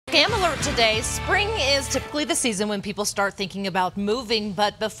Scam alert today. Spring is typically the season when people start thinking about moving,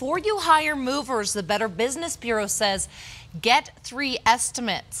 but before you hire movers, the Better Business Bureau says get 3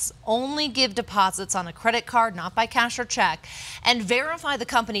 estimates. Only give deposits on a credit card, not by cash or check, and verify the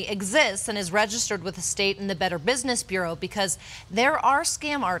company exists and is registered with the state and the Better Business Bureau, because there are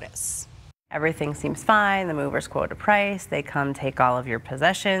scam artists. Everything seems fine, the movers quote a price, they come take all of your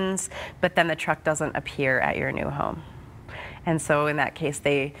possessions, but then the truck doesn't appear at your new home. And so in that case,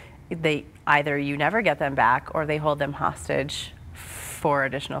 they either you never get them back or they hold them hostage for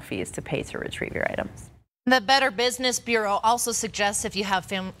additional fees to pay to retrieve your items. The Better Business Bureau also suggests if you have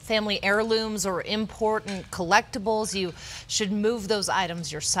family heirlooms or important collectibles, you should move those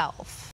items yourself.